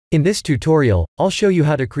In this tutorial, I'll show you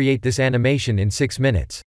how to create this animation in 6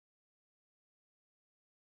 minutes.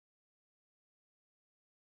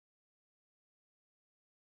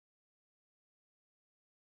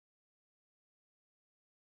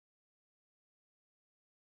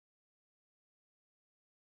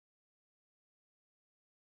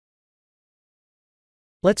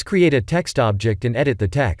 Let's create a text object and edit the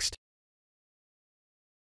text.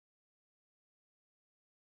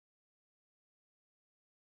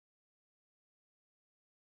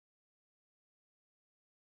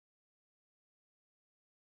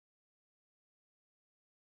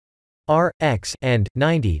 R, X, and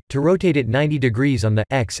 90 to rotate it 90 degrees on the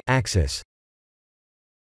X axis.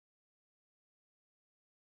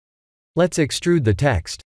 Let's extrude the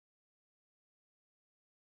text.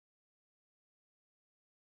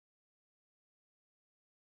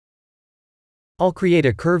 I'll create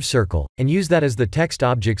a curve circle, and use that as the text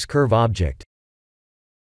object's curve object.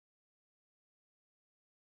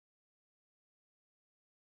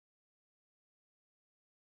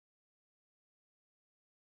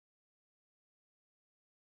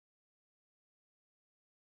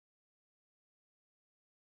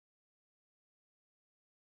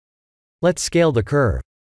 Let's scale the curve.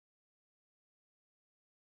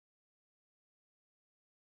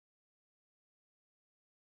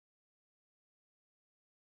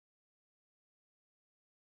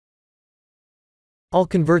 I'll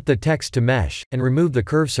convert the text to mesh, and remove the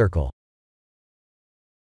curve circle.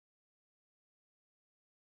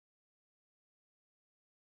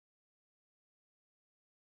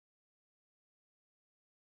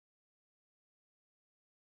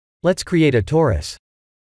 Let's create a torus.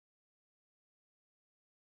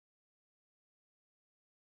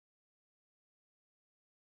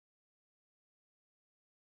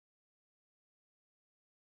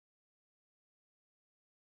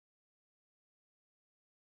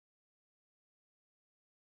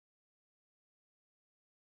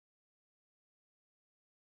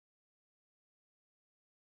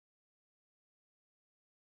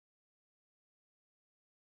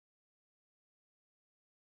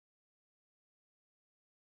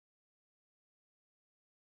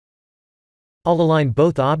 I'll align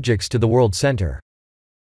both objects to the world center.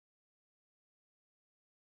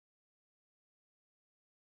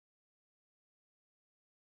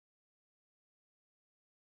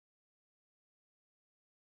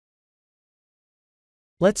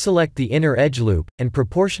 Let's select the inner edge loop, and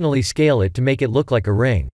proportionally scale it to make it look like a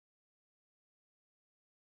ring.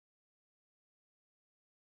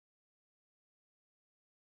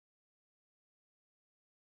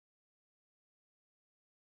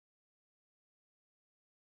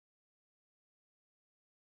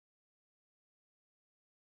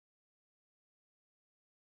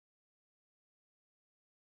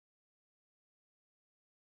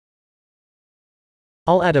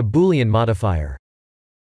 I'll add a Boolean modifier.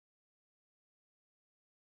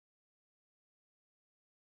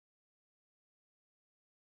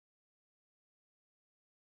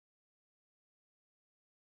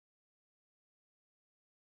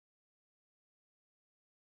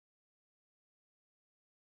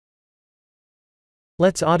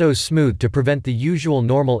 Let's auto smooth to prevent the usual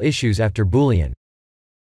normal issues after Boolean.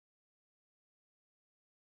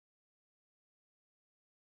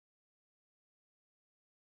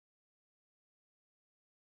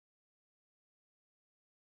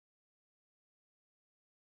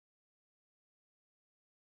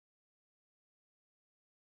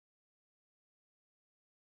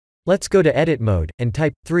 Let's go to edit mode, and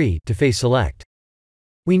type 3 to face select.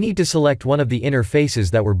 We need to select one of the inner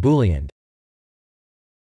faces that were Booleaned.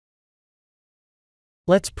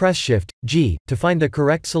 Let's press Shift G to find the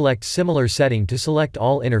correct select similar setting to select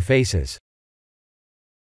all inner faces.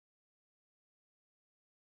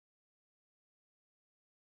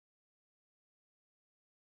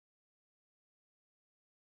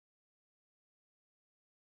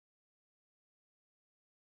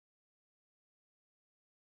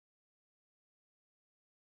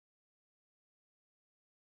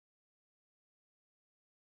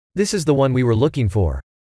 This is the one we were looking for.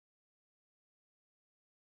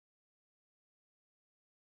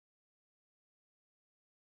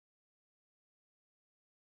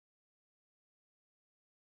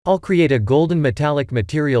 I'll create a golden metallic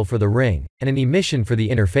material for the ring, and an emission for the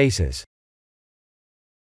inner faces.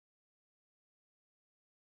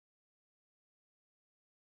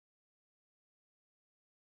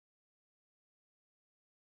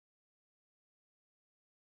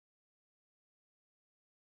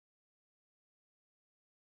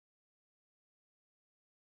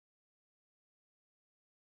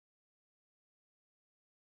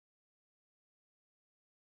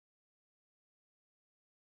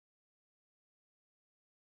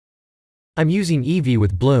 I'm using Eevee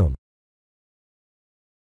with Bloom.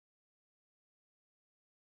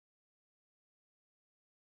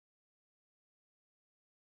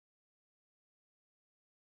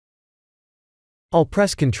 I'll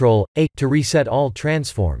press Ctrl A to reset all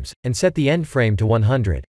transforms, and set the end frame to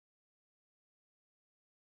 100.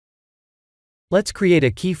 Let's create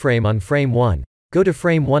a keyframe on frame 1. Go to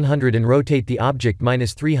frame 100 and rotate the object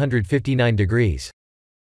 -359 degrees.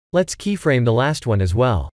 Let's keyframe the last one as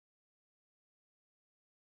well.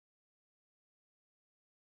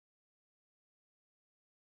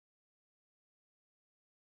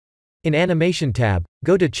 In Animation tab,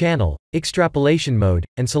 go to Channel, Extrapolation Mode,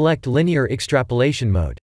 and select Linear Extrapolation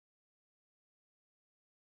Mode.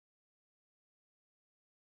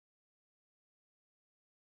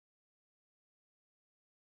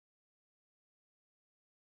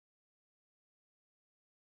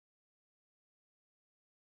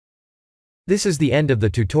 This is the end of the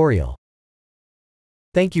tutorial.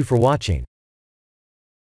 Thank you for watching.